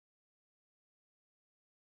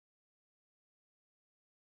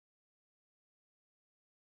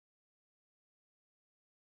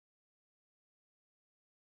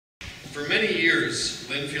For many years,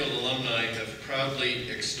 Linfield alumni have proudly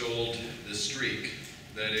extolled the streak,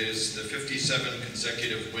 that is, the 57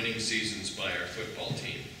 consecutive winning seasons by our football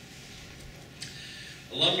team.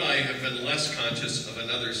 Alumni have been less conscious of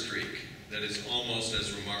another streak that is almost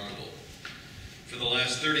as remarkable. For the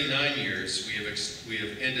last 39 years, we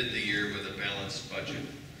have ended the year with a balanced budget,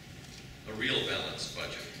 a real balanced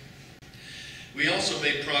budget. We also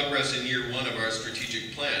made progress in year one of our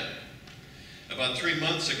strategic plan. About 3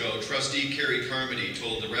 months ago, Trustee Kerry Carmody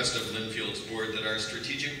told the rest of Linfield's board that our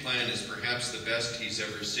strategic plan is perhaps the best he's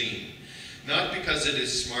ever seen. Not because it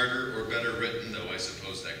is smarter or better written, though I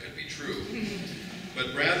suppose that could be true,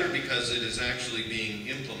 but rather because it is actually being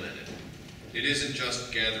implemented. It isn't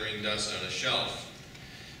just gathering dust on a shelf.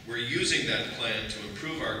 We're using that plan to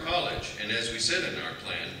improve our college, and as we said in our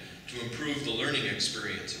plan, to improve the learning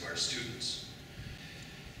experience of our students.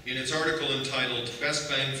 In its article entitled Best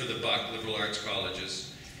Bang for the Buck, Liberal Arts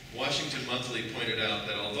Colleges, Washington Monthly pointed out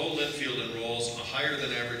that although Linfield enrolls a higher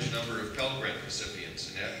than average number of Pell Grant recipients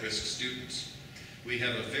and at-risk students, we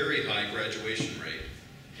have a very high graduation rate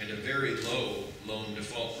and a very low loan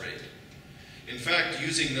default rate. In fact,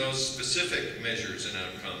 using those specific measures and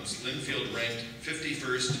outcomes, Linfield ranked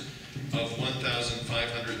 51st of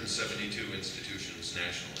 1,572 institutions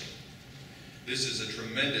nationally. This is a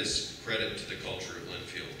tremendous credit to the culture of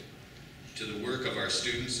Linfield, to the work of our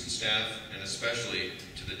students and staff, and especially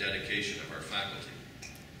to the dedication of our faculty.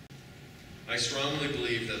 I strongly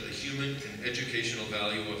believe that the human and educational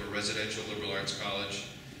value of a residential liberal arts college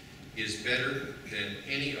is better than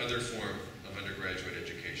any other form of undergraduate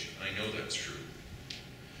education. I know that's true.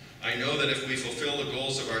 I know that if we fulfill the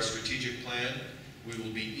goals of our strategic plan, we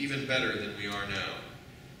will be even better than we are now.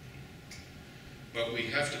 But we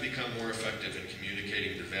have to become more effective in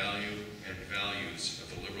communicating the value and values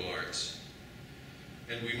of the liberal arts.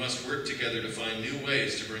 And we must work together to find new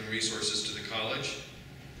ways to bring resources to the college,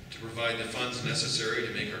 to provide the funds necessary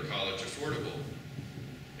to make our college affordable,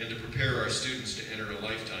 and to prepare our students to enter a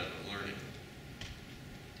lifetime of learning.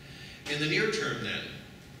 In the near term then,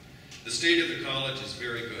 the state of the college is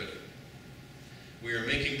very good. We are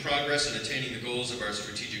making progress in attaining the goals of our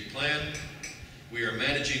strategic plan. We are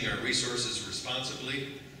managing our resources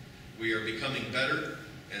responsibly. We are becoming better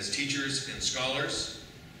as teachers and scholars,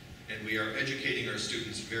 and we are educating our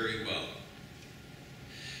students very well.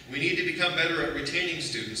 We need to become better at retaining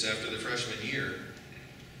students after the freshman year.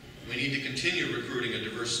 We need to continue recruiting a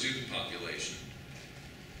diverse student population.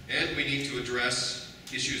 And we need to address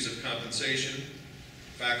issues of compensation,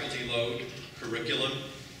 faculty load, curriculum,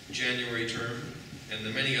 January term, and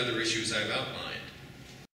the many other issues I've outlined.